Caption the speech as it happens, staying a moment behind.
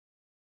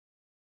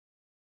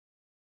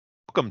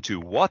Welcome to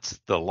What's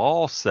the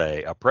Law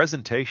Say, a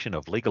presentation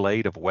of Legal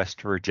Aid of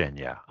West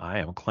Virginia. I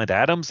am Clint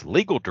Adams,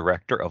 Legal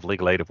Director of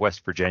Legal Aid of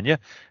West Virginia,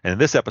 and in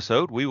this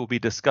episode we will be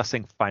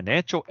discussing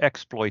financial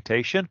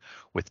exploitation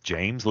with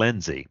James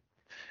Lindsay.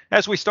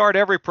 As we start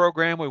every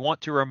program, we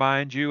want to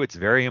remind you it's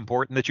very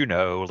important that you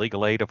know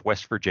Legal Aid of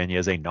West Virginia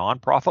is a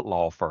nonprofit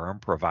law firm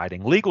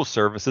providing legal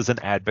services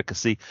and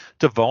advocacy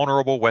to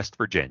vulnerable West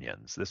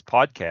Virginians. This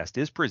podcast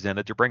is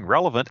presented to bring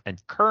relevant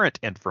and current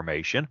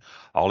information.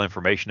 All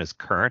information is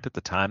current at the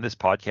time this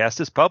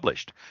podcast is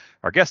published.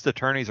 Our guest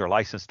attorneys are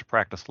licensed to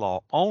practice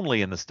law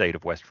only in the state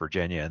of West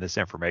Virginia, and this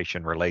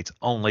information relates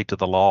only to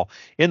the law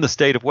in the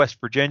state of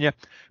West Virginia,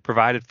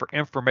 provided for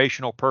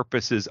informational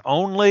purposes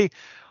only.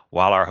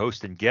 While our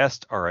host and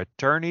guest are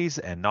attorneys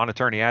and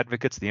non-attorney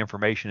advocates, the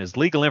information is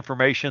legal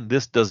information.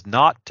 This does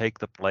not take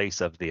the place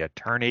of the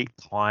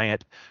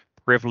attorney-client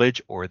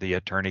privilege or the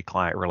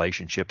attorney-client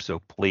relationship, so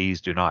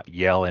please do not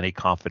yell any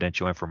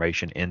confidential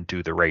information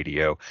into the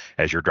radio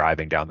as you're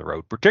driving down the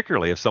road,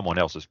 particularly if someone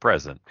else is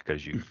present,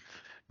 because you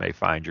may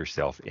find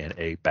yourself in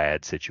a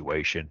bad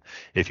situation.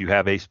 If you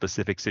have a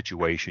specific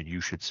situation,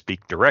 you should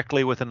speak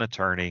directly with an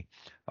attorney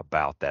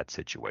about that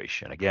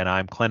situation. Again,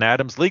 I'm Clint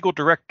Adams, Legal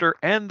Director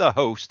and the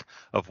host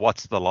of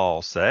What's the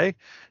Law Say.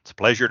 It's a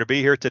pleasure to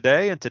be here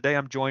today, and today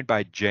I'm joined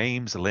by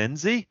James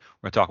Lindsay.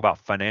 We're going to talk about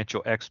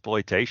financial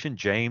exploitation.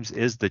 James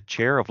is the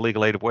chair of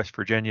Legal Aid of West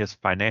Virginia's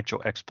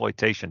Financial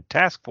Exploitation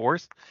Task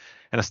Force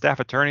and a staff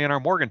attorney in our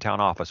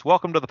Morgantown office.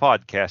 Welcome to the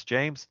podcast,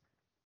 James.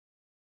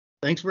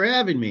 Thanks for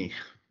having me.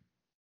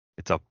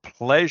 It's a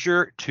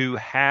pleasure to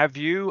have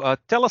you.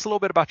 Tell us a little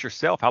bit about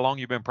yourself, how long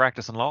you've been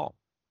practicing law.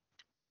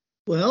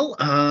 Well,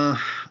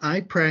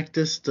 I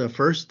practiced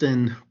first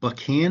in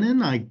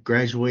Buchanan. I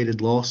graduated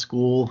law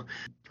school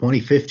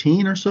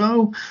 2015 or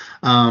so.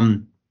 I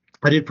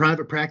did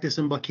private practice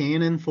in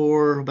Buchanan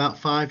for about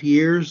 5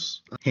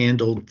 years,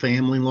 handled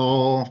family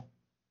law,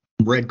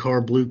 red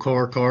car, blue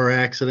car, car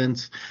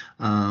accidents.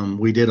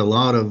 We did a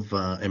lot of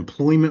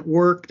employment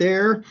work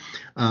there.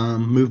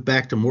 Moved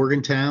back to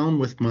Morgantown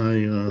with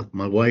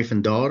my wife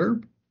and daughter.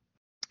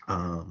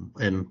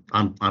 And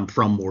I'm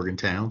from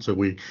Morgantown, so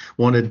we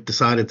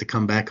decided to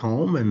come back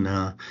home, and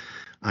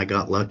I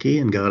got lucky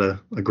and got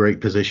a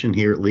great position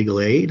here at Legal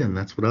Aid, and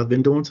that's what I've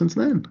been doing since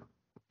then.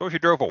 So if you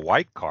drove a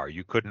white car,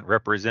 you couldn't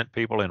represent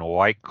people in a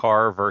white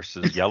car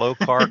versus yellow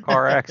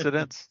car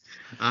accidents?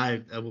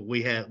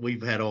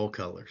 We've had all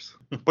colors.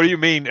 What do you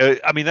mean?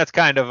 I mean, that's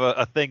kind of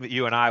a thing that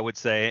you and I would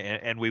say,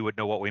 and we would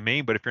know what we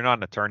mean. But if you're not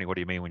an attorney, what do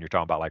you mean when you're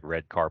talking about like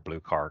red car, blue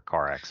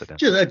car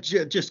accidents?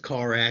 Just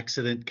car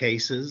accident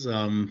cases,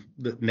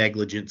 the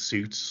negligent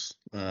suits,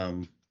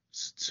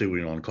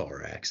 suing on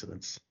car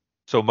accidents.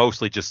 So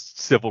mostly just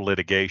civil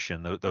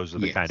litigation. Those are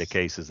the Yes. kind of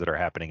cases that are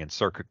happening in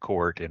circuit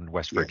court in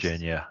West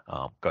Virginia.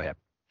 Go ahead.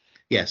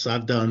 Yes,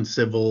 I've done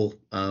civil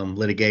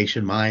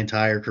litigation my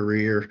entire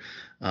career.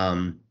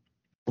 When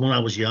I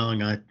was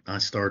young, I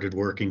started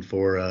working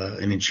for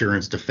an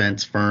insurance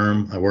defense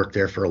firm. I worked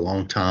there for a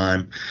long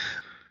time.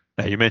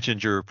 Now, you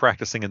mentioned you're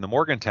practicing in the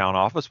Morgantown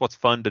office. What's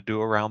fun to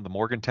do around the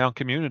Morgantown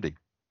community?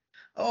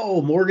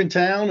 Oh,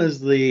 Morgantown is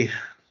the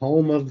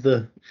home of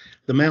the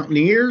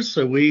Mountaineers,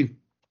 so we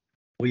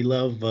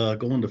love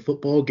going to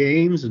football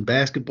games and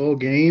basketball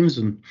games,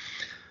 and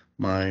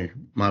my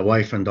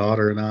wife and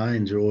daughter and I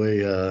enjoy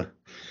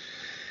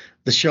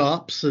the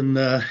shops and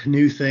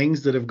new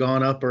things that have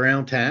gone up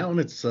around town.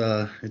 It's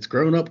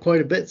grown up quite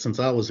a bit since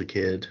I was a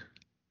kid.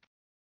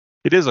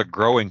 It is a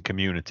growing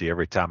community.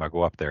 Every time I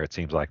go up there, it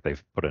seems like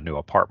they've put a new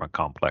apartment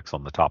complex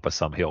on the top of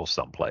some hill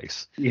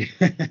someplace. Yeah,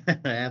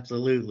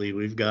 absolutely.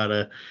 We've got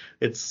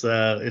it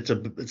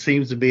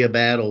seems to be a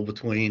battle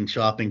between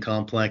shopping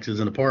complexes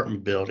and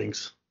apartment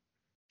buildings.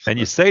 And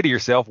you say to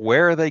yourself,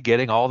 where are they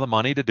getting all the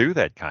money to do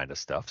that kind of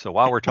stuff? So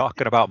while we're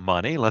talking about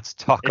money, let's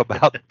talk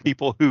about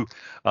people who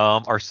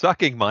are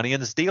sucking money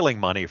and stealing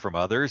money from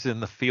others in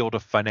the field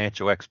of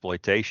financial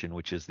exploitation,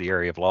 which is the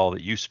area of law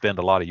that you spend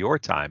a lot of your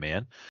time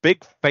in.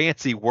 Big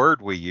fancy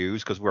word we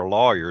use because we're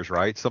lawyers,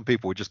 right? Some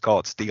people would just call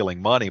it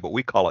stealing money, but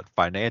we call it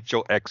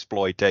financial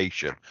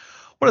exploitation.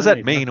 What does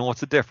that mean, and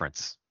what's the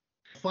difference?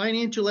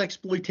 Financial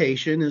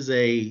exploitation is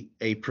a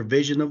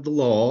provision of the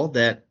law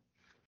that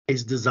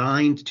is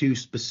designed to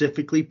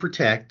specifically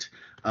protect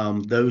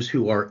those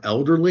who are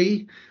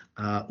elderly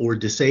or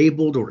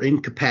disabled or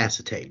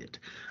incapacitated.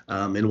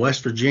 In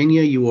West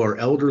Virginia, you are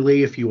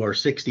elderly if you are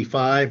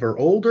 65 or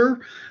older.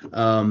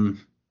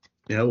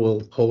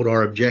 We'll hold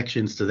our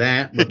objections to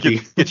that. But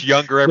it gets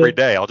younger every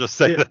day. I'll just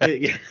say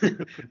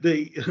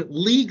that.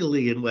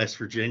 Legally in West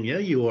Virginia,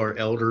 you are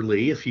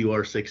elderly if you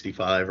are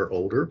 65 or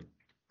older.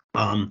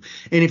 And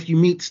if you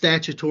meet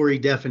statutory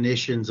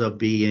definitions of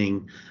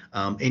being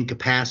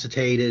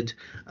incapacitated,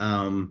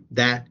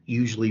 that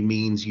usually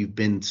means you've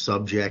been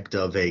subject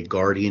of a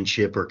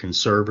guardianship or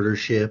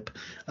conservatorship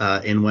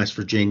in West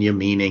Virginia,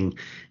 meaning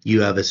you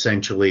have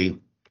essentially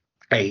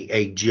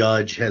a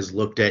judge has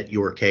looked at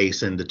your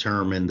case and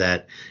determined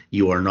that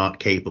you are not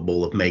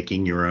capable of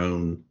making your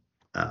own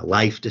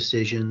life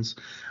decisions.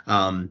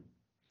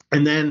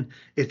 And then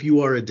if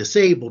you are a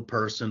disabled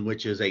person,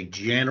 which is a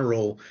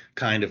general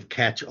kind of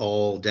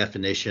catch-all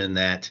definition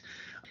that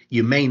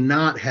you may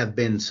not have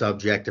been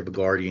subject of a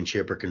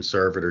guardianship or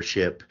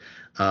conservatorship,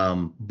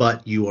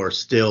 but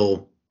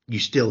you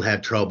still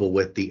have trouble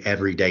with the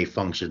everyday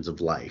functions of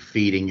life,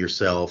 feeding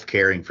yourself,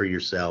 caring for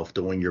yourself,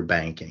 doing your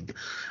banking,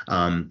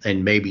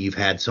 and maybe you've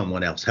had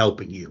someone else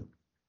helping you.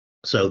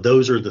 So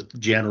those are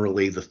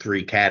generally the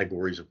three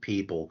categories of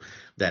people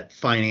that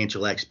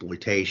financial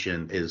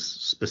exploitation is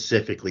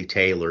specifically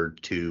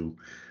tailored to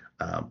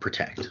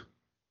protect.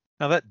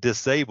 Now, that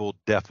disabled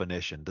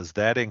definition, does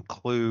that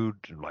include,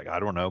 like,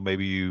 I don't know,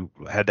 maybe you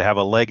had to have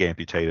a leg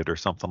amputated or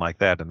something like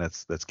that, and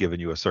that's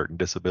given you a certain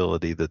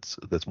disability that's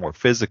more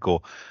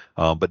physical,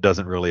 but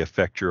doesn't really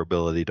affect your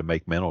ability to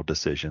make mental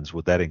decisions.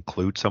 Would that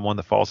include someone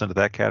that falls into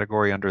that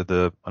category under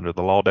the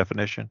law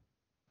definition?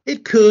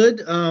 It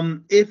could,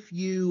 if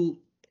you.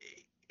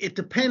 It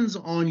depends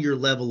on your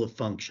level of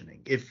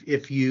functioning.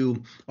 If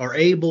you are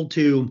able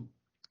to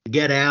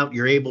get out,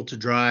 you're able to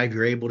drive,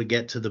 you're able to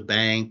get to the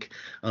bank,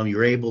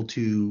 you're able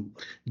to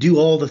do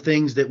all the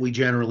things that we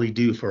generally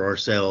do for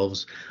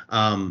ourselves.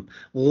 You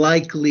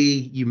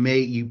likely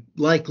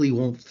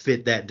won't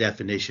fit that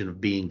definition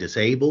of being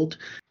disabled.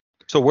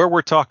 So where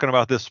we're talking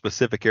about this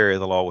specific area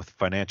of the law with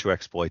financial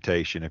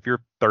exploitation, if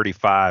you're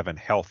 35 and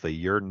healthy,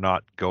 you're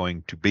not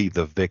going to be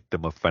the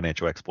victim of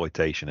financial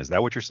exploitation. Is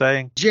that what you're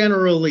saying?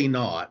 Generally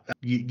not.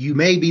 You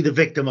may be the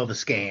victim of a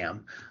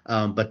scam,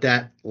 but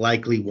that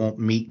likely won't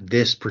meet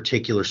this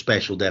particular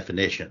special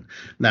definition.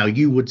 Now,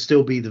 you would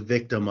still be the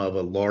victim of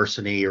a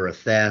larceny or a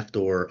theft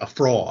or a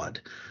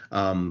fraud.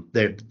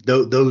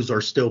 Those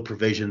are still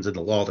provisions in the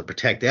law that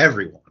protect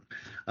everyone.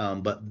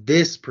 But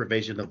this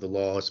provision of the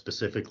law is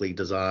specifically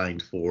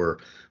designed for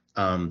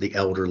the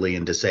elderly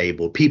and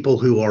disabled, people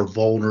who are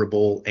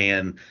vulnerable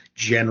and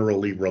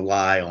generally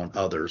rely on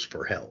others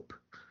for help.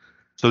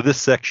 So this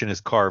section is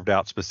carved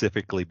out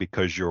specifically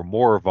because you're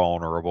more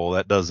vulnerable.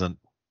 That doesn't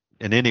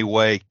in any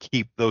way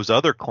keep those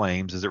other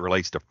claims as it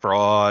relates to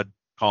fraud,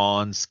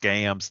 cons,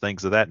 scams,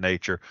 things of that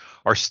nature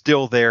are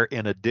still there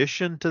in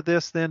addition to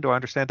this then. Do I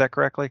understand that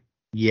correctly?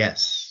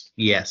 Yes,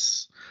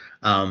 yes.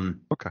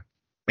 Um, Okay.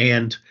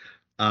 and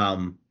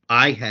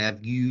I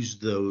have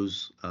used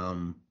those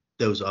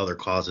other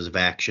causes of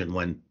action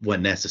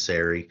when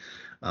necessary,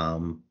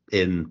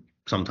 in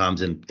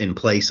sometimes in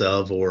place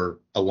of or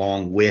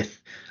along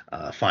with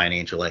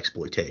financial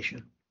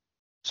exploitation.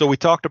 So we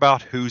talked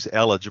about who's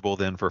eligible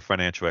then for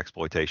financial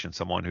exploitation,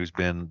 someone who's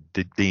been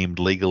deemed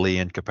legally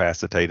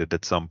incapacitated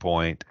at some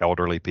point,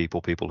 elderly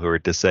people, people who are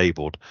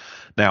disabled.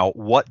 Now,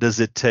 what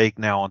does it take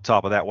now on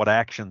top of that? What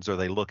actions are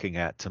they looking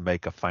at to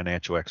make a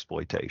financial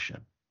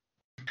exploitation?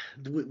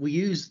 We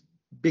use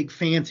big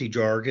fancy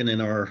jargon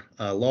in our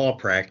law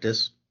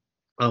practice.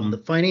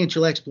 The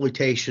financial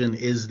exploitation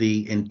is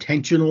the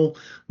intentional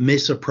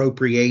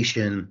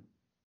misappropriation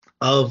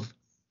of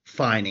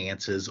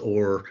finances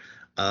or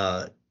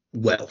uh,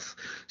 wealth.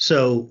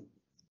 So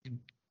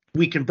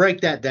we can break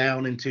that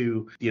down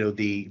into,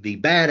 the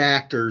bad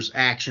actors'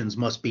 actions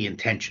must be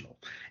intentional.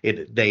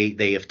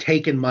 They have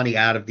taken money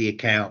out of the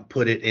account,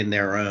 put it in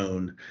their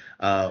own,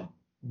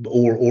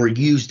 or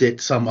used it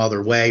some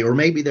other way, or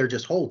maybe they're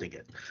just holding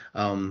it.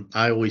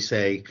 I always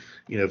say,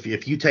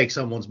 if you take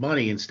someone's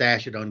money and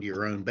stash it under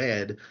your own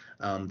bed,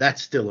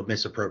 that's still a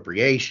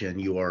misappropriation.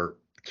 You are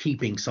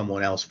keeping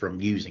someone else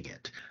from using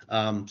it.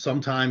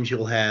 Sometimes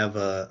you'll have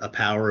a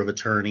power of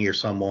attorney or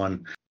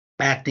someone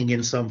acting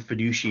in some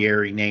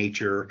fiduciary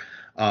nature,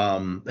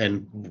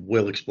 and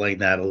we'll explain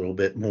that a little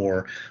bit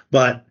more.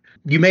 But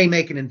you may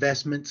make an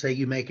investment. Say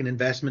you make an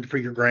investment for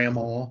your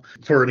grandma.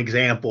 For an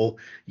example,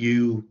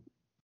 you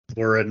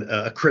were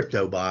a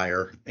crypto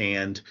buyer,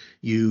 and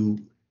you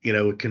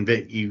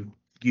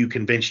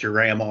convinced your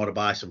grandma to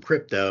buy some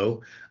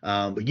crypto,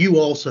 but you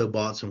also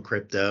bought some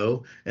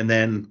crypto, and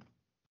then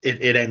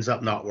it ends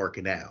up not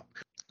working out.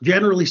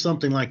 Generally,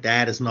 something like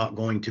that is not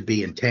going to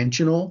be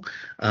intentional.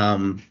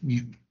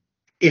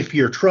 If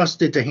you're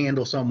trusted to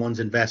handle someone's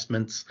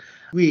investments,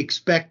 we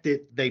expect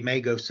that they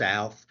may go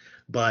south.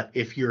 But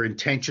if you're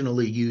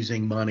intentionally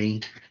using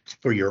money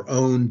for your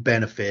own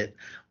benefit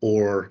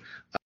or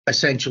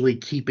essentially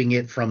keeping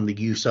it from the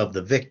use of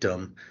the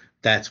victim,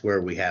 that's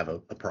where we have a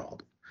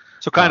problem.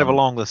 So, kind of Um,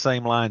 along the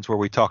same lines where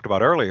we talked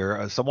about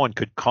earlier, someone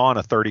could con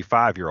a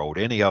 35-year-old.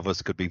 Any of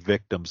us could be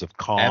victims of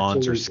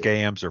cons or Absolutely.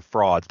 scams or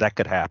frauds. That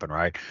could happen,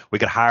 right? We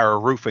could hire a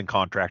roofing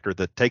contractor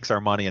that takes our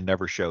money and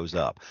never shows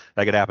up.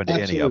 That could happen to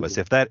any of us.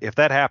 Absolutely. If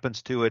that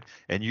happens to it,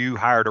 and you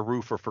hired a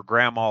roofer for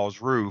grandma's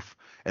roof,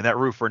 and that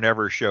roofer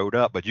never showed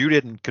up, but you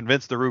didn't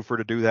convince the roofer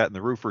to do that, and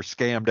the roofer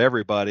scammed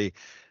everybody,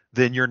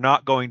 then you're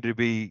not going to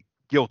be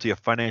guilty of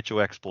financial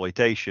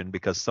exploitation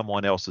because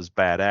someone else's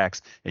bad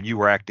acts and you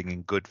were acting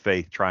in good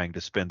faith trying to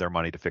spend their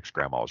money to fix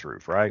grandma's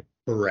roof, right?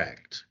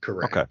 Correct.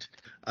 Okay. Correct.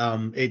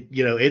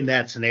 In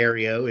that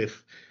scenario,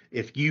 if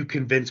you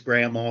convince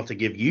grandma to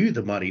give you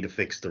the money to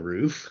fix the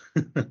roof,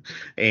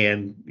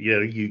 and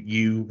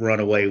you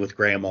run away with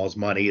grandma's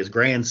money as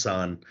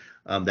grandson,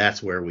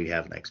 that's where we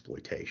have an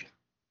exploitation.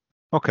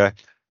 Okay.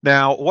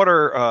 Now, what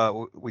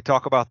are we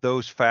talk about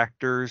those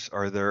factors?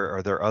 Are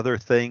there other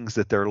things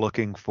that they're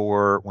looking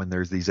for when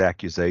there's these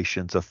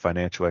accusations of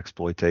financial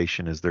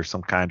exploitation? Is there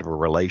some kind of a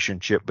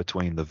relationship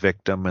between the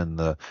victim and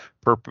I'm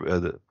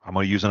going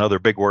to use another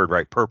big word,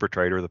 right?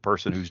 Perpetrator, the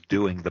person who's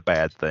doing the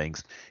bad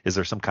things. Is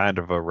there some kind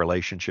of a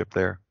relationship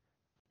there?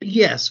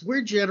 Yes,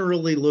 we're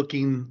generally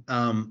looking.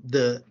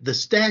 The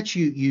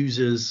statute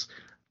uses,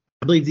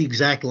 I believe, the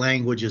exact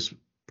language is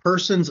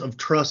persons of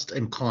trust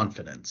and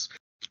confidence.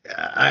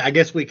 I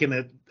guess we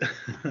can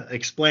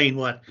explain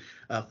what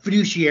a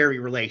fiduciary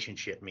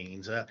relationship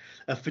means. A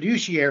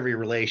fiduciary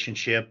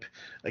relationship,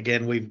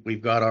 again,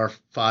 we've got our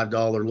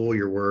 $5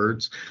 lawyer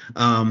words.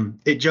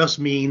 It just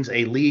means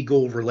a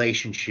legal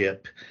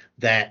relationship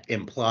that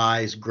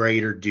implies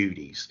greater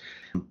duties.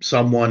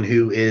 Someone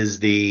who is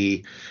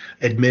the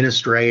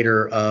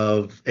administrator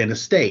of an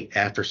estate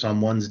after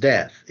someone's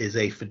death is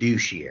a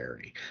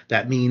fiduciary.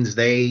 That means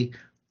they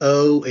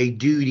owe a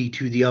duty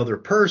to the other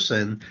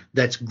person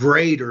that's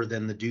greater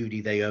than the duty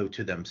they owe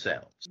to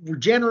themselves. We're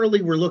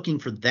looking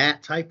for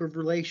that type of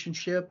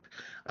relationship,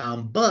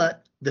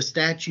 but the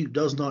statute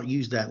does not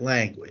use that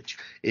language.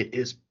 It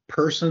is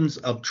persons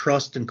of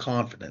trust and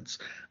confidence.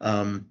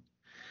 There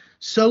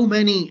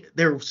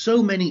are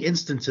so many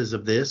instances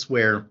of this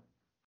where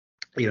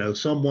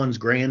someone's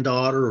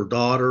granddaughter or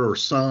daughter or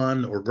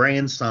son or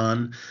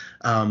grandson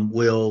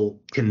will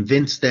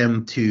convince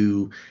them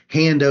to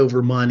hand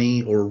over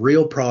money or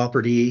real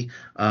property,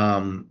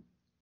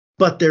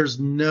 but there's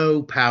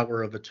no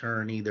power of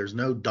attorney, there's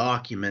no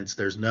documents,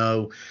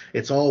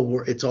 it's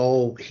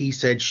all he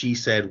said, she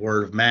said,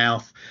 word of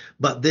mouth.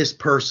 But this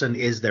person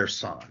is their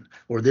son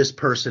or this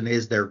person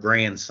is their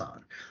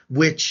grandson,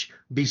 which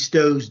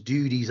bestows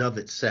duties of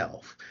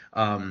itself.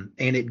 And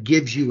it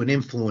gives you an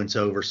influence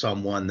over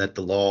someone that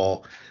the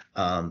law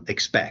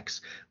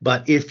expects.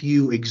 But if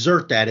you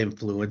exert that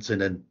influence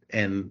in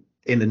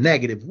a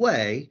negative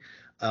way,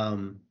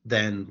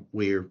 then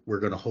we're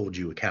going to hold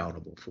you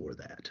accountable for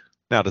that.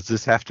 Now, does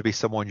this have to be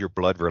someone you're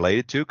blood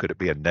related to? Could it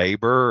be a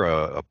neighbor,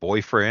 a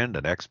boyfriend,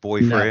 an No,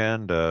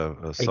 ex-boyfriend, it,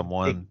 it,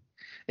 someone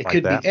it like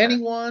could be that?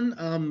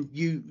 anyone.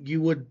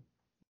 You would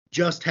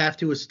just have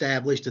to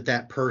establish that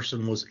that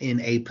person was in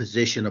a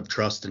position of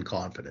trust and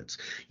confidence.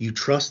 You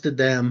trusted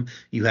them,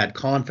 you had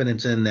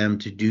confidence in them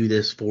to do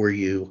this for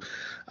you,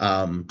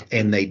 and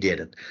they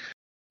didn't.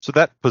 So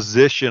that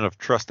position of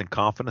trust and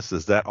confidence,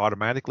 does that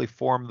automatically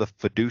form the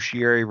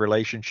fiduciary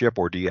relationship,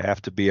 or do you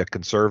have to be a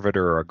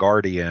conservator or a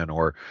guardian,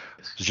 or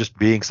does just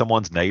being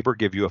someone's neighbor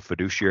give you a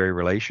fiduciary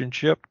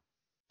relationship?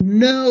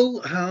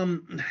 No,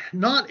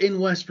 not in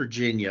West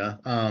Virginia.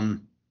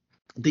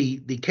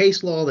 The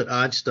case law that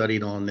I've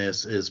studied on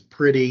this is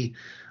pretty.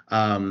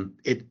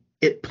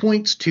 It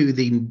points to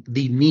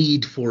the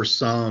need for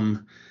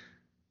some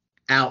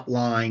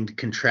outlined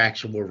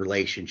contractual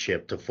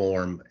relationship to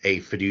form a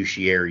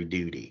fiduciary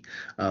duty,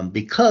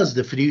 because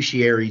the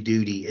fiduciary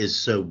duty is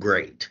so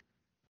great.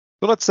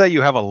 But let's say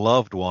you have a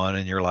loved one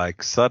and you're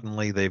like,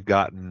 suddenly they've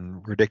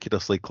gotten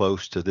ridiculously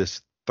close to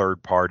this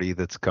third party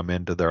that's come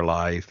into their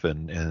life,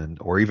 and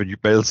or even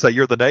let's say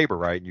you're the neighbor,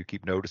 right? And you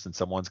keep noticing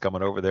someone's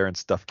coming over there and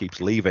stuff keeps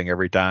leaving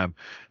every time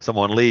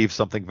someone leaves,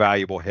 something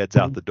valuable heads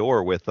out the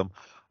door with them.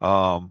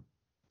 Um,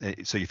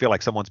 so you feel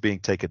like someone's being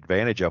taken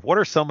advantage of. What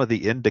are some of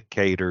the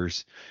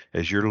indicators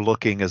as you're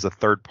looking as a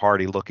third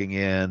party looking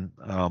in,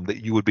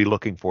 that you would be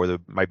looking for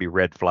that might be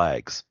red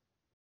flags?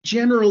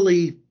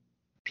 Generally,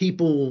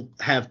 people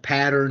have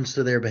patterns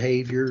to their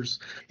behaviors.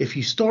 If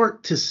you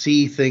start to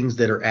see things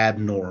that are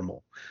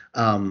abnormal,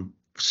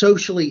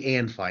 socially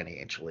and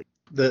financially,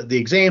 the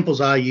examples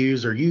I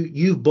use are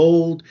you've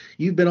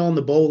been on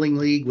the bowling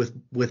league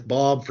with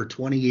Bob for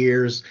 20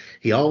 years.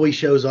 He always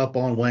shows up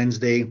on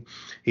Wednesday.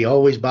 He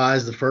always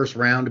buys the first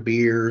round of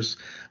beers.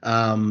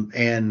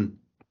 And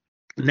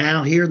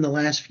now here in the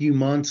last few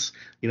months,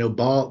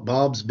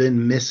 Bob's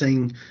been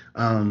missing.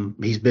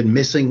 He's been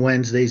missing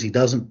Wednesdays.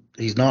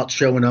 He's not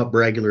showing up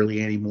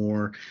regularly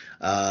anymore.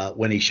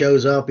 When he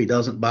shows up, he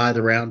doesn't buy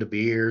the round of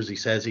beers. He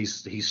says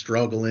he's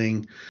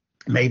struggling.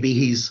 Maybe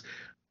he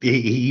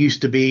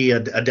used to be a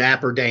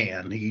dapper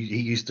Dan. He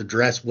used to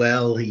dress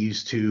well. He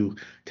used to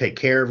take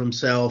care of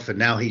himself, and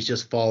now he's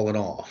just fallen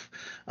off.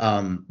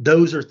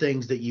 Those are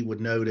things that you would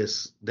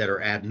notice that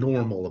are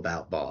abnormal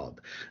about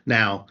Bob.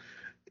 Now,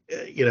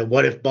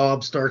 what if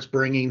Bob starts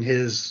bringing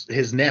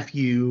his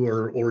nephew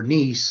or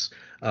niece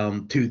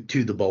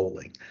to the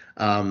bowling,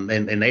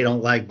 and they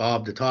don't like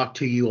Bob to talk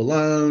to you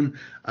alone.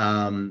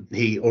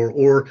 He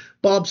or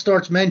Bob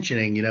starts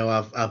mentioning,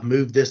 I've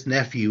moved this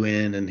nephew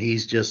in, and he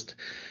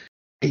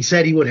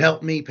said he would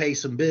help me pay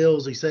some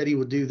bills. He said he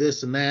would do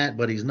this and that,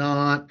 but he's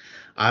not.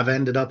 I've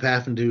ended up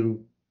having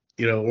to,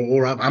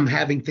 or I'm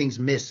having things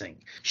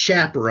missing.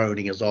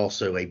 Chaperoning is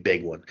also a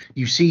big one.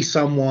 You see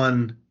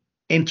someone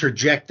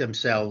interject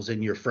themselves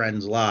in your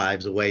friends'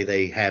 lives the way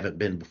they haven't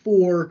been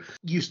before,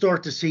 you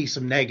start to see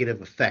some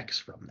negative effects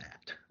from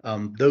that.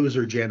 Those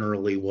are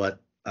generally what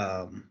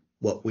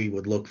we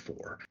would look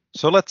for.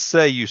 So let's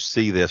say you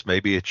see this,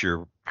 maybe it's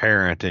your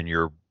parent and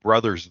your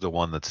brother's the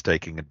one that's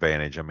taking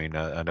advantage. I mean,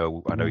 I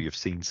know Mhm. you've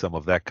seen some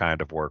of that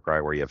kind of work,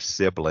 right, where you have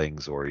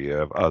siblings or you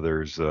have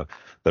others that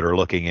are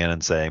looking in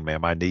and saying,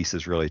 "Man, my niece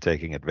is really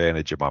taking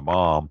advantage of my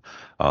mom."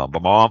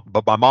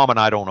 But my mom and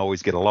I don't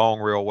always get along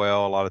real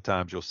well. A lot of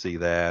times you'll see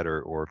that,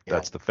 or Yeah.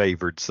 that's the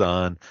favored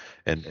son,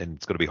 and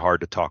it's going to be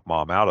hard to talk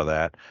mom out of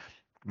that.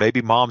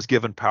 Maybe mom's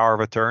given power of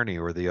attorney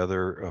or the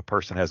other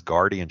person has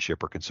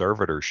guardianship or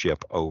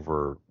conservatorship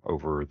over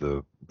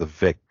the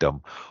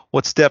victim.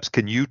 What steps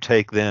can you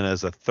take then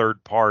as a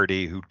third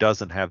party who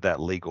doesn't have that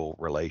legal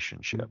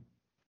relationship?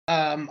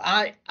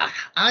 I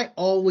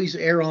always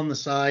err on the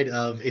side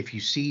of if you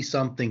see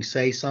something,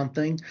 say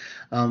something.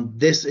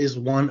 This is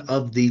one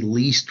of the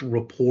least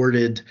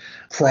reported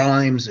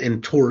crimes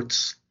and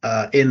torts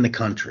in the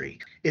country.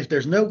 If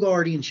there's no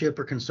guardianship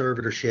or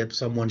conservatorship,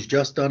 someone's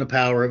just done a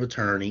power of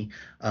attorney.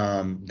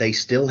 They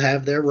still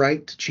have their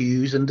right to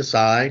choose and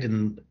decide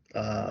and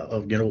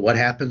of what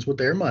happens with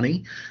their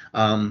money.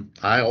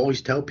 I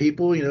always tell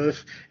people,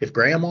 if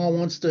grandma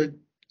wants to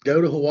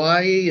go to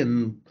Hawaii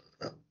and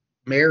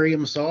marry a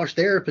massage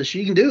therapist,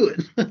 she can do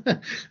it.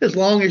 As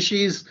long as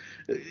she's,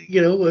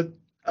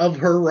 of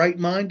her right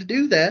mind to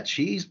do that,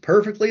 she's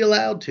perfectly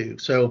allowed to.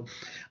 So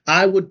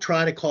I would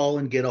try to call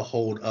and get a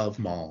hold of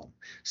mom,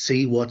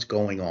 see what's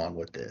going on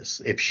with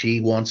this. If she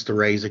wants to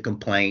raise a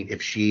complaint,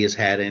 if she has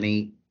had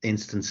any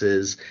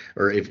instances,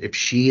 or if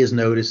she has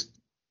noticed,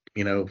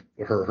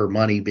 her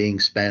money being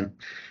spent.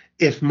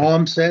 If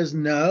mom says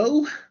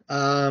no,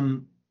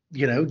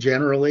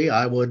 generally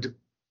I would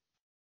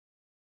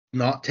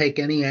not take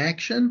any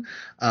action.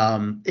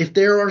 If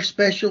there are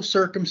special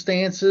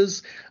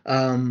circumstances,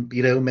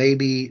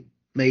 maybe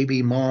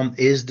mom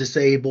is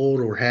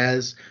disabled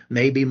or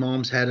maybe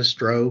mom's had a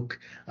stroke,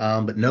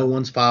 but no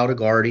one's filed a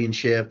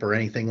guardianship or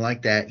anything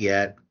like that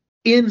yet.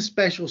 In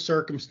special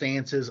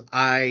circumstances,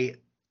 I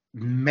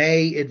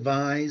may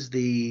advise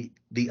the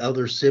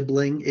other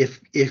sibling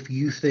if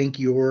you think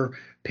your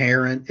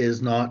parent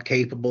is not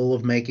capable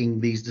of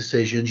making these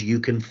decisions, you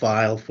can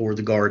file for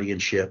the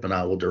guardianship and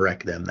I will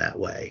direct them that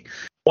way.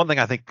 One thing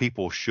I think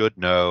people should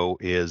know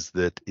is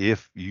that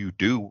if you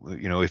do,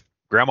 if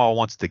grandma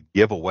wants to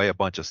give away a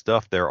bunch of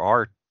stuff, there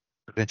are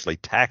potentially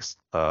tax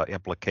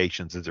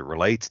implications as it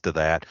relates to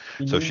that.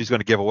 So if Mhm. she's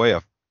going to give away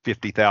a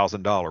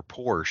 $50,000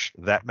 Porsche,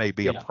 that may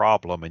be a Yeah,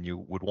 problem, and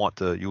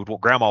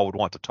grandma would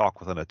want to talk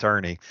with an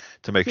attorney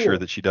to make sure sure,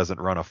 that she doesn't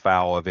run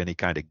afoul of any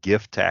kind of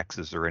gift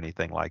taxes or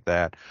anything like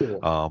that.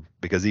 sure.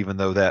 Because even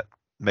though that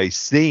may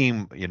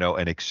seem,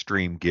 an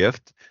extreme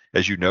gift,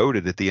 as you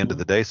noted, at the end of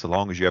the Mhm. day, so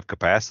long as you have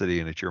capacity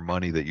and it's your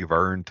money that you've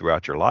earned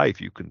throughout your life,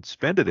 you can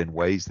spend it in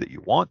ways that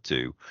you want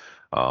to.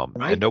 And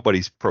Right,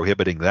 nobody's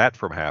prohibiting that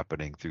from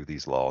happening through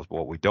these laws. But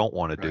what we don't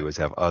want to do right, is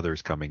have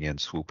others coming in,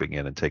 swooping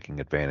in, and taking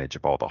advantage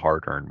of all the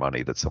hard-earned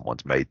money that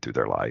someone's made through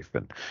their life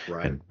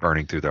right. and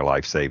earning through their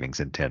life savings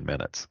in 10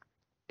 minutes.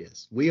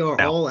 Yes, we are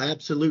Now, all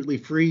absolutely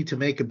free to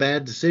make a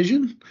bad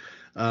decision.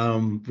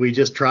 We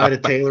just try I've, to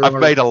tailor I've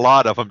our. made a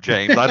lot of them,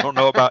 James. I don't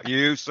know about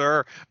you,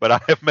 sir, but I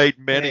have made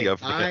many Hey, of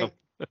them.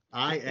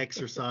 I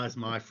exercise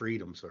my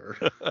freedom, sir.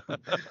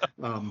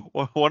 um,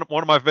 One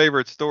of my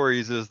favorite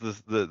stories is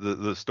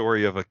the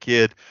story of a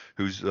kid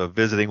who's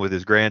visiting with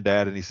his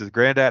granddad, and he says,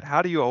 "Granddad,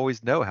 how do you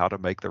always know how to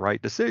make the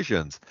right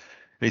decisions?"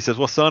 And he says,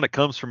 "Well, son, it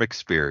comes from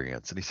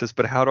experience." And he says,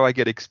 "But how do I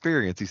get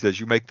experience?" He says,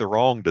 "You make the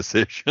wrong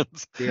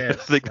decisions." And I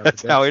yes, think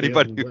that's how that's the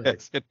anybody only who way.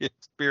 has any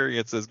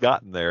experience has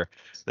gotten there.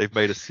 They've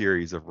made a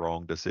series of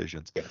wrong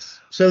decisions. Yes.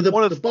 So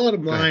One the of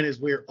bottom Go ahead. line is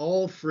we're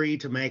all free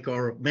to make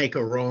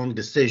a wrong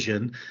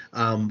decision.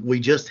 We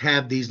just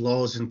have these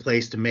laws in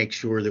place to make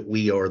sure that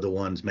we are the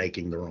ones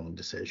making the wrong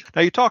decision.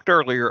 Now, you talked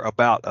earlier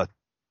about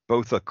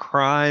both a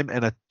crime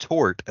and a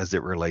tort as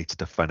it relates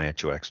to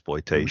financial Mhm.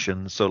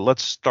 exploitation. So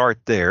let's start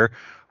there.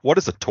 What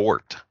is a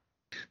tort?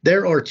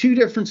 There are two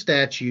different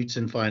statutes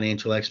in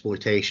financial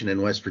exploitation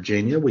in West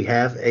Virginia. We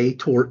have a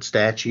tort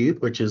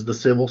statute, which is the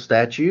civil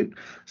statute,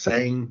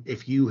 saying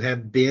if you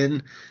have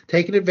been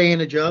taken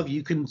advantage of,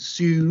 you can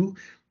sue.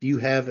 You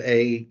have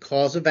a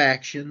cause of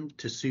action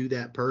to sue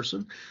that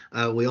person.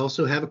 We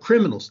also have a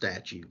criminal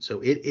statute.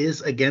 So it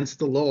is against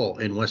the law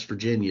in West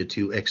Virginia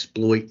to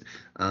exploit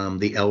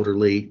the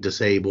elderly,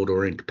 disabled,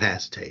 or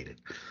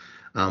incapacitated.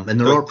 And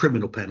there So, are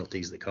criminal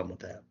penalties that come with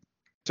that.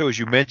 so as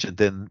you mentioned,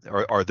 then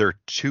are there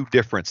two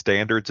different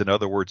standards? In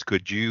other words,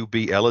 could you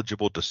be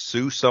eligible to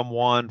sue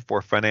someone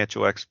for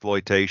financial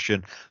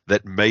exploitation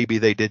that maybe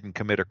they didn't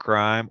commit a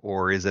crime,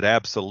 or is it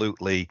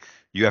absolutely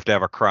you have to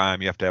have a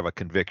crime, you have to have a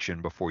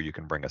conviction before you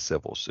can bring a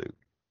civil suit?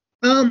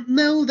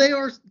 No, they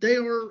are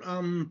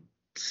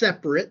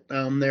separate.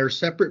 They're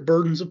separate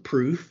burdens of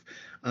proof.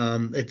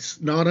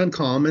 It's not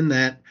uncommon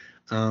that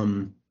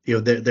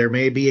there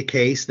may be a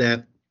case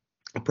that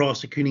a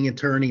prosecuting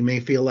attorney may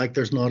feel like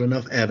there's not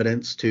enough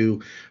evidence to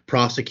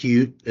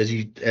prosecute.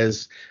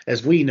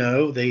 As we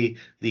know, the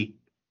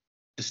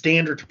The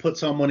standard to put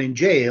someone in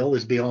jail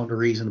is beyond a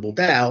reasonable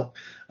doubt.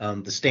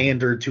 The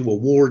standard to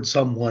award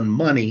someone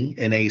money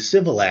in a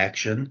civil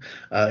action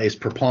is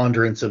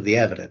preponderance of the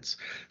evidence.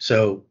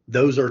 So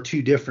those are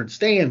two different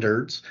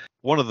standards.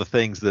 One of the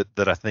things that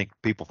I think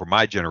people from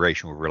my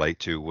generation would relate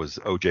to was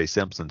O.J.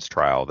 Simpson's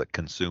trial that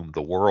consumed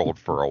the world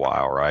for a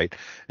while, right?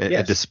 And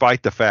Yes.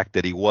 despite the fact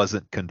that he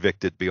wasn't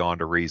convicted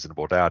beyond a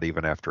reasonable doubt,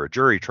 even after a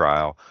jury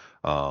trial,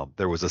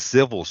 there was a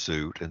civil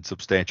suit and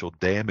substantial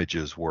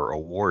damages were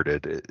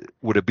awarded.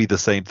 Would it be the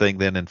same thing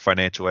then in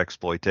financial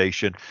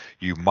exploitation?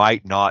 You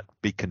might not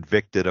be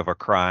convicted of a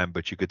crime,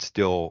 but you could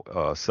still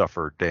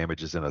suffer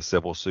damages in a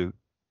civil suit?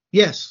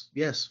 Yes.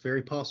 Yes.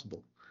 Very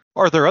possible.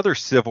 Are there other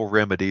civil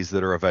remedies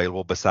that are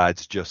available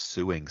besides just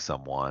suing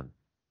someone?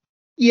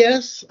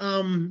 Yes.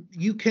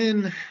 You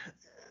can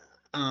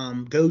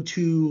go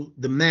to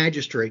the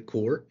magistrate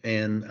court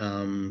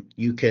and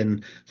you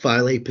can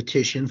file a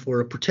petition for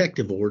a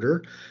protective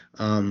order.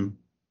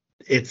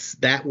 It's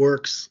that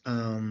works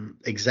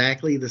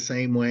exactly the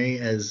same way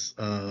as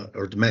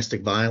or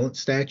domestic violence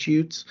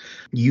statutes.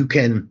 You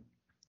can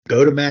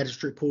go to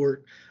magistrate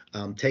court,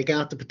 take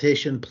out the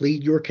petition,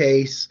 plead your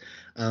case,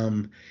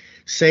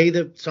 say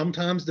that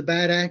sometimes the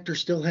bad actor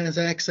still has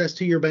access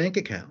to your bank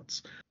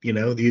accounts.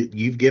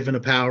 You've given a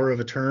power of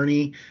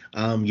attorney.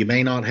 You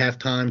may not have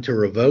time to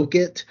revoke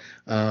it.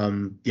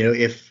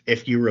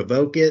 If you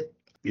revoke it,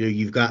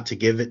 you've got to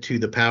give it to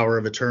the power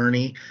of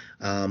attorney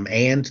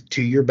and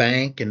to your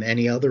bank and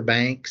any other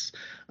banks.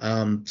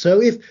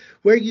 So if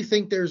where you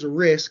think there's a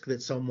risk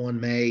that someone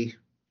may,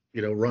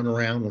 run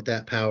around with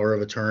that power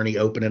of attorney,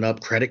 opening up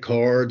credit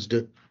cards,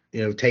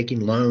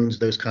 taking loans,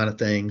 those kind of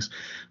things,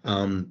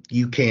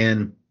 you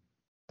can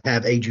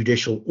have a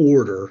judicial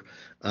order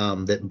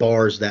that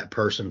bars that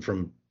person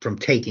from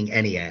taking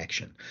any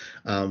action.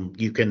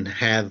 You can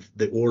have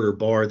the order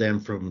bar them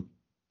from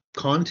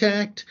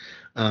contact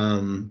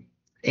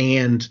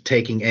and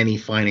taking any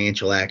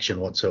financial action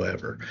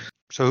whatsoever.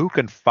 So who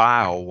can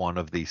file one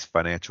of these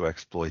financial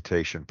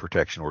exploitation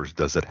protection orders?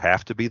 Does it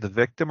have to be the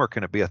victim or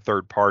can it be a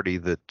third party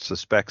that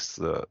suspects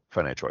the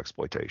financial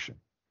exploitation?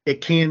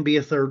 It can be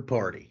a third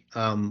party.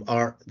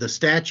 The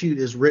statute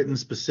is written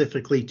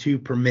specifically to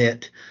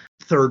permit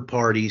third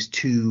parties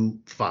to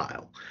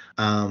file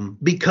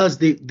because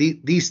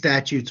these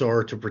statutes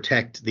are to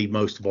protect the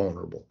most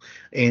vulnerable,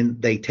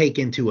 and they take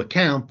into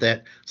account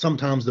that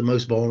sometimes the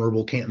most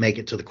vulnerable can't make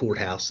it to the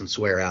courthouse and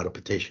swear out a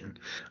petition.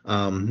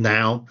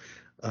 Now,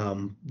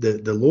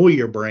 the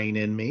lawyer brain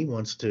in me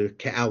wants to,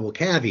 I will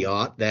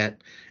caveat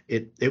that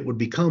it would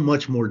become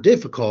much more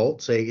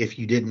difficult, say, if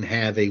you didn't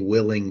have a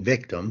willing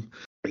victim.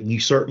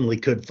 You certainly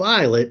could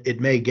file it. It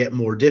may get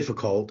more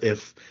difficult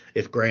if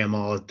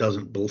grandma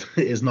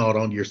is not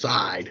on your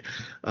side.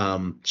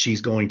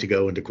 She's going to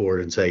go into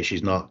court and say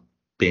she's not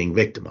being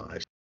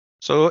victimized.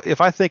 So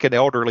if I think an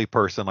elderly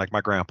person like my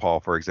grandpa,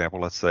 for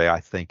example, let's say I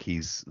think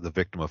he's the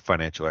victim of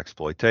financial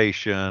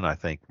exploitation. I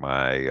think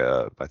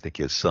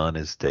his son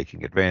is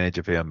taking advantage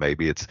of him.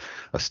 Maybe it's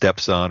a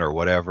stepson or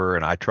whatever.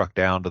 And I truck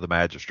down to the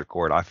magistrate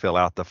court. I fill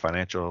out the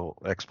financial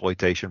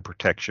exploitation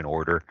protection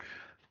order.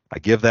 I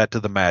give that to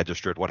the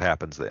magistrate. What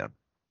happens then?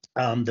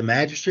 The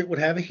magistrate would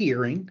have a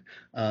hearing.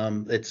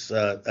 It's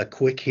a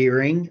quick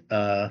hearing.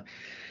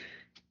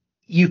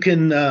 You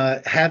can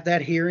have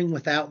that hearing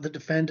without the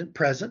defendant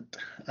present.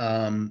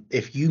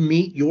 If you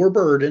meet your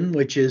burden,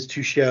 which is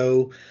to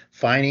show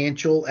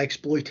financial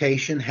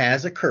exploitation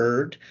has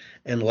occurred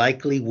and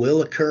likely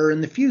will occur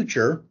in the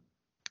future,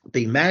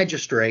 the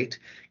magistrate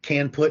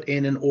can put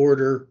in an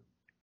order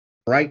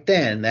right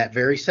then, that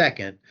very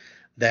second,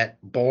 that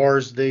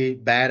bars the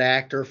bad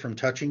actor from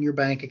touching your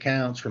bank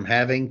accounts, from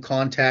having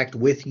contact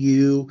with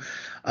you,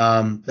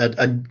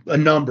 a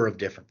number of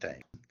different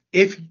things.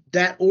 If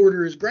that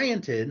order is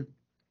granted,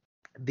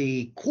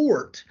 the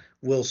court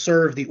will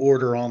serve the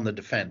order on the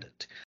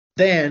defendant.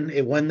 Then,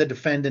 when the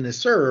defendant is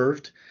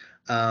served,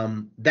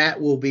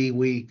 that will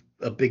be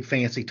a big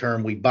fancy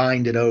term. We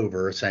bind it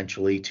over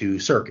essentially to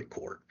circuit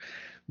court.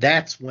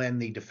 That's when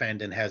the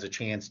defendant has a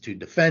chance to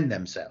defend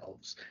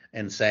themselves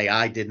and say,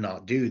 "I did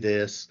not do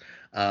this."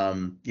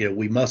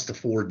 We must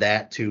afford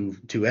that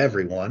to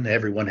everyone.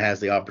 Everyone has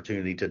the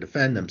opportunity to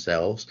defend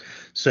themselves.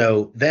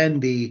 So then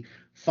the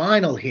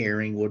final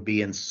hearing would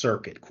be in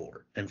circuit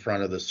court in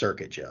front of the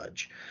circuit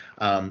judge.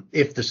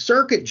 If the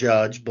circuit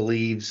judge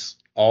believes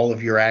all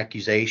of your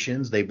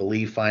accusations, they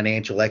believe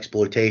financial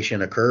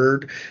exploitation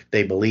occurred,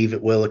 they believe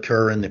it will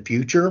occur in the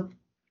future,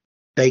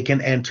 they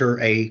can enter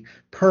a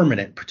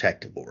permanent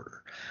protective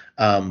order,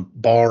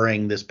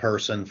 barring this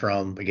person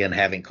from, again,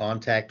 having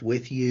contact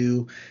with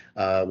you,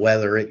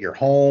 whether at your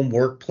home,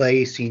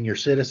 workplace, senior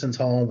citizen's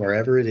home,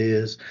 wherever it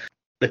is.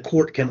 The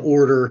court can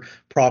order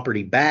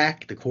property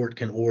back. The court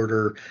can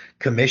order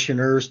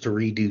commissioners to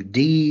redo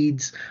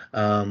deeds.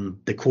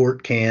 The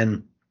court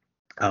can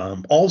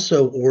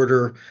also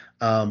order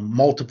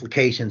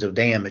multiplications of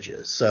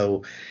damages.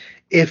 So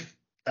if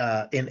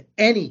in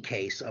any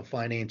case of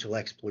financial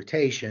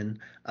exploitation,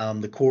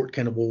 the court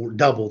can award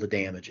double the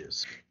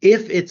damages.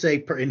 If it's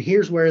and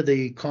here's where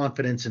the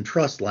confidence and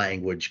trust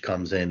language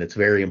comes in. It's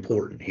very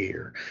important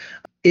here.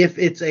 If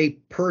it's a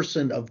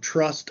person of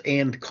trust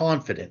and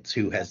confidence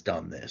who has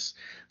done this,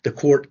 the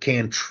court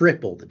can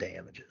triple the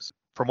damages.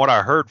 From what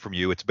I heard from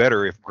you, it's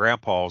better if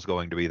Grandpa's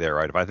going to be there,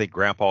 right? If I think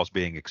Grandpa's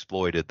being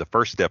exploited, the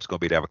first step's going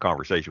to be to have a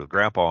conversation with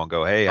Grandpa and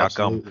go, "Hey,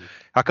 Absolutely.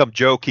 how come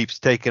Joe keeps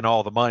taking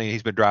all the money?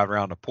 He's been driving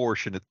around a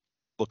Porsche, and it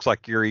looks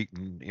like you're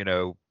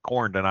eating,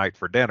 corn tonight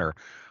for dinner.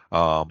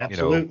 Um, you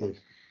know, Absolutely.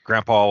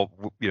 Grandpa,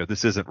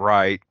 this isn't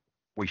right.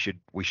 We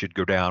should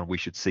go down. We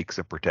should seek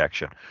some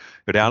protection.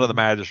 Go down to the Mhm.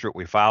 magistrate.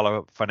 We file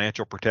a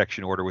financial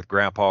protection order with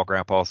Grandpa.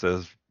 Grandpa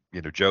says,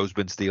 Joe's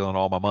been stealing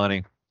all my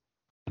money.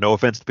 No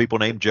offense to people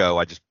named Joe.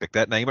 I just picked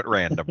that name at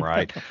random,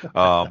 right?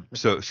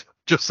 So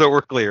just so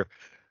we're clear.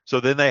 So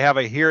then they have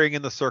a hearing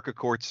in the circuit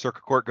court.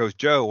 Circuit court goes,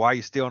 Joe, why are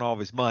you stealing all of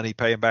his money?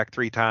 Pay him back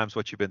 3 times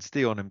what you've been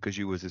stealing him because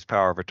you was his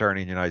power of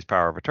attorney and you're not his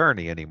power of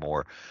attorney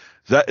anymore.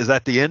 Is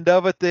that the end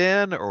of it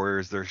then, or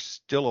is there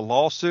still a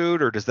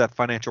lawsuit, or does that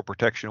financial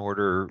protection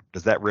order,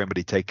 does that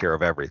remedy take care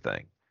of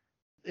everything?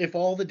 If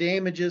all the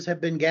damages have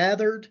been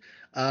gathered,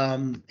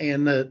 and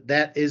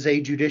that is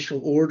a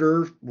judicial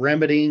order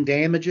remedying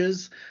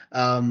damages,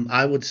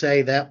 I would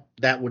say that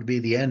that would be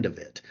the end of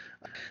it.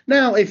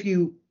 Now, if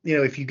you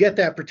get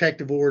that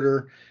protective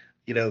order,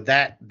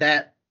 that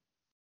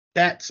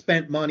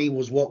spent money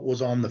was what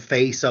was on the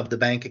face of the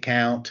bank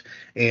account,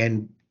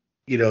 and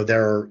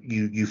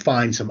you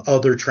find some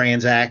other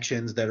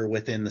transactions that are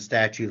within the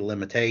statute of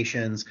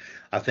limitations.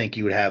 I think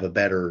you would have a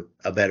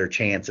better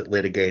chance at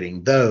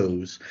litigating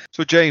those.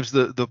 So James,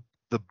 the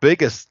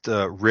biggest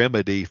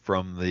remedy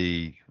from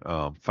the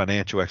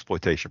financial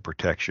exploitation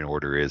protection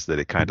order is that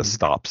it kind of Mhm.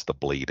 stops the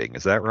bleeding.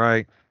 Is that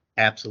right?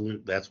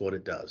 Absolutely, that's what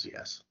it does.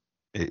 Yes.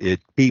 It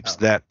keeps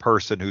Um, that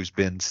person who's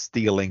been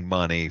stealing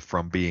money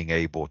from being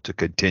able to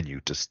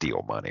continue to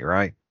steal money,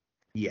 right?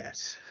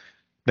 yes.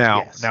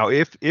 Now, Yes. now,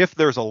 if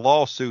there's a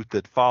lawsuit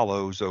that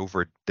follows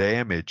over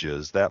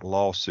damages, that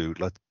lawsuit,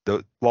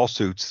 the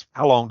lawsuits,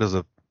 how long does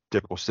a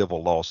typical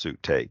civil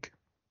lawsuit take?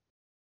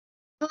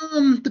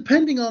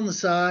 Depending on the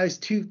size,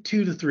 2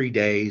 to 3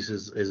 days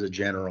is a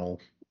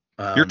general.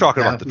 You're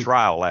talking Now about if the we,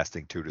 trial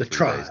lasting two to the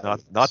three days, trial,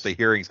 not yes. the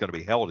hearing's going to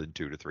be held in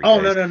 2 to 3 Oh,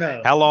 no, days. no,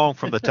 no. How long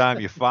from the time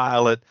you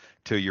file it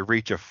till you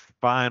reach a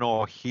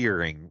final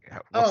hearing?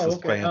 What's the Oh,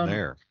 okay. span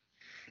there?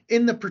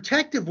 In the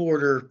protective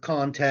order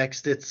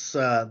context, it's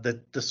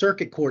the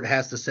circuit court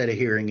has to set a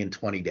hearing in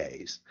 20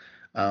 days.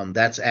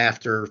 That's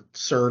after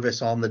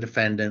service on the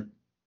defendant.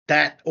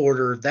 That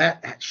order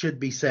that should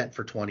be set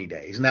for 20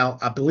 days. Now,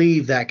 I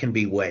believe that can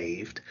be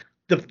waived.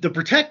 The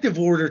protective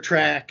order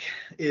track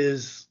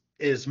is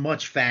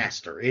much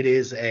faster. It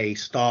is a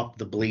stop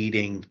the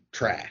bleeding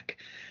track.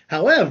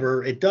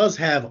 However, it does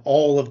have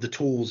all of the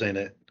tools in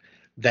it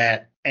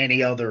that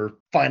any other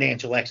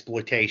financial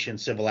exploitation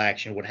civil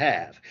action would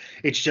have.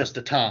 It's just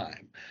a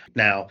time.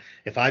 Now,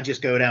 if I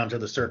just go down to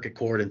the circuit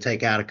court and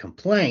take out a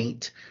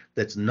complaint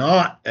that's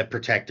not a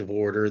protective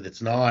order,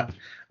 that's not,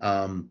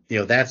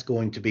 that's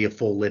going to be a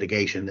full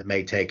litigation that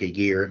may take a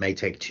year, it may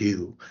take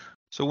two.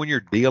 So when you're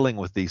dealing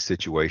with these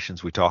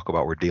situations, we talk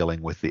about we're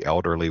dealing with the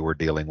elderly, we're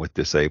dealing with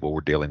disabled, we're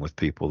dealing with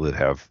people that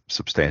have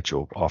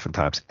substantial,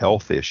 oftentimes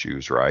health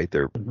issues, right?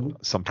 Mhm.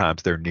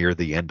 Sometimes they're near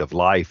the end of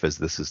life as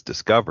this is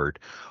discovered.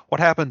 What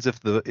happens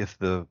if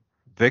the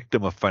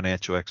victim of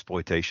financial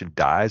exploitation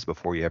dies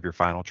before you have your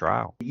final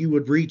trial? You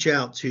would reach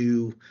out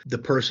to the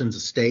person's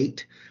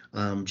estate.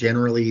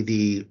 Generally,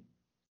 the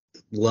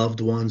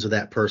loved ones of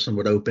that person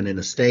would open an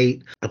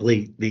estate. I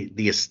believe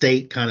the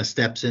estate kind of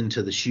steps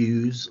into the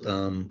shoes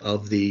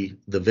of the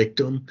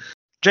victim.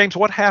 James,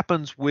 what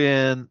happens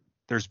when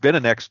there's been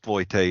an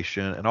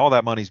exploitation and all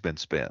that money's been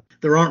spent?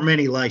 There aren't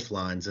many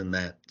lifelines in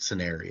that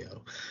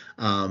scenario.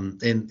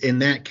 In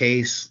that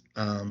case,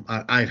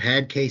 I've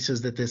had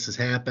cases that this has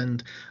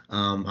happened.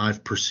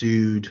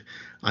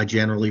 I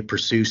generally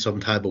pursue some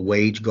type of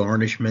wage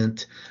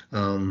garnishment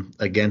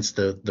against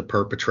the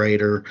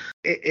perpetrator.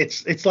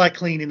 It's like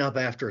cleaning up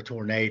after a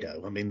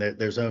tornado. I mean,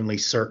 there's only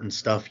certain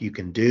stuff you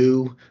can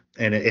do,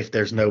 and if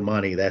there's no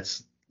money,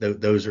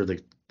 those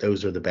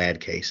are the bad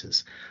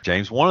cases.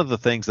 James, one of the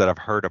things that I've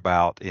heard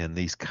about in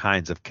these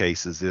kinds of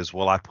cases is,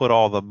 well, I put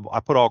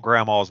all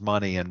grandma's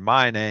money in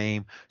my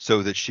name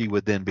so that she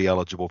would then be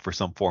eligible for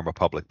some form of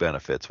public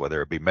benefits,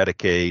 whether it be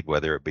Medicaid,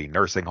 whether it be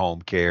nursing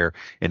home care,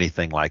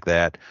 anything like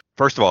that.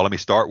 First of all, let me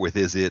start with,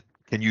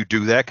 can you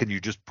do that? Can you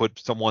just put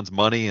someone's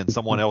money in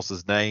someone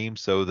else's name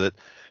so that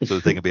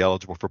they can be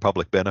eligible for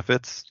public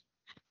benefits?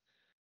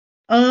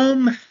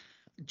 Um,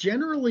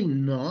 Generally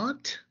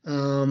not.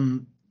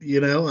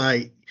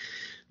 I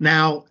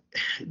now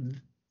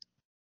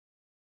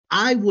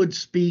I would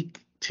speak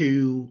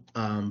to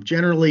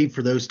generally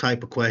for those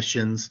type of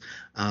questions.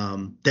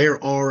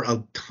 There are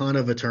a ton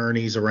of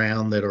attorneys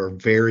around that are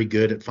very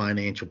good at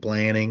financial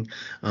planning.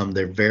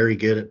 They're very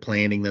good at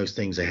planning those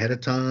things ahead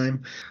of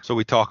time. So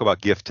we talk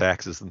about gift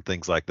taxes and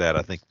things like that.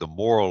 I think the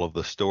moral of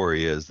the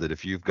story is that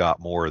if you've got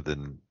more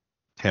than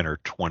ten or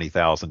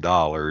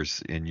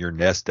 $20,000 in your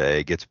nest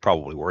egg, it's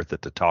probably worth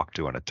it to talk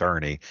to an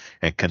attorney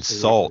and Absolutely.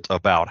 consult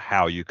about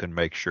how you can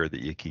make sure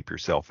that you keep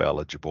yourself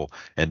eligible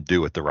and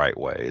do it the right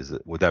way.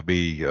 Would that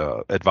be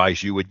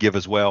advice you would give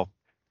as well?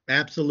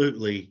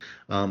 Absolutely.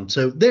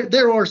 So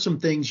there are some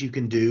things you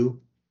can do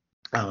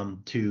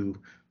to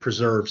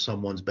preserve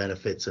someone's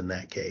benefits in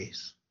that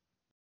case.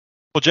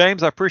 Well,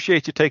 James, I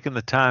appreciate you taking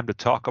the time to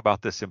talk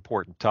about this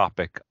important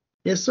topic.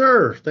 Yes,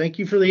 sir. Thank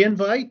you for the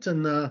invite,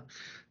 and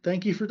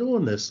thank you for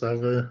doing this.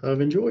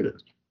 I've enjoyed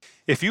it.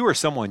 If you or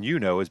someone you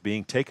know is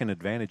being taken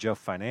advantage of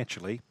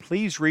financially,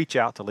 please reach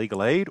out to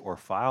legal aid or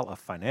file a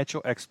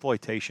financial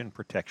exploitation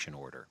protection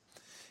order.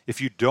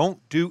 If you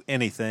don't do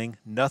anything,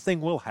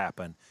 nothing will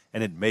happen,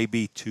 and it may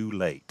be too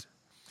late.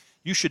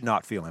 You should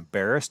not feel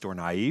embarrassed or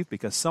naive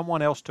because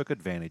someone else took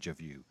advantage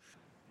of you.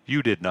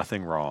 You did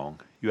nothing wrong.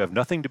 You have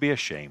nothing to be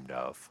ashamed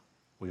of.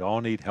 We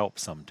all need help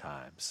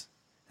sometimes,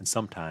 and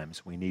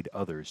sometimes we need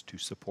others to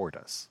support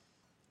us.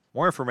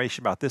 More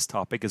information about this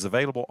topic is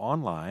available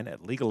online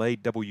at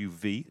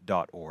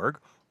legalaidwv.org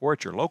or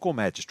at your local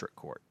magistrate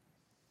court.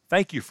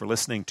 Thank you for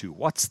listening to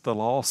What's the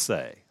Law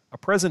Say, a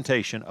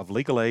presentation of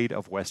Legal Aid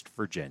of West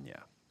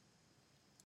Virginia.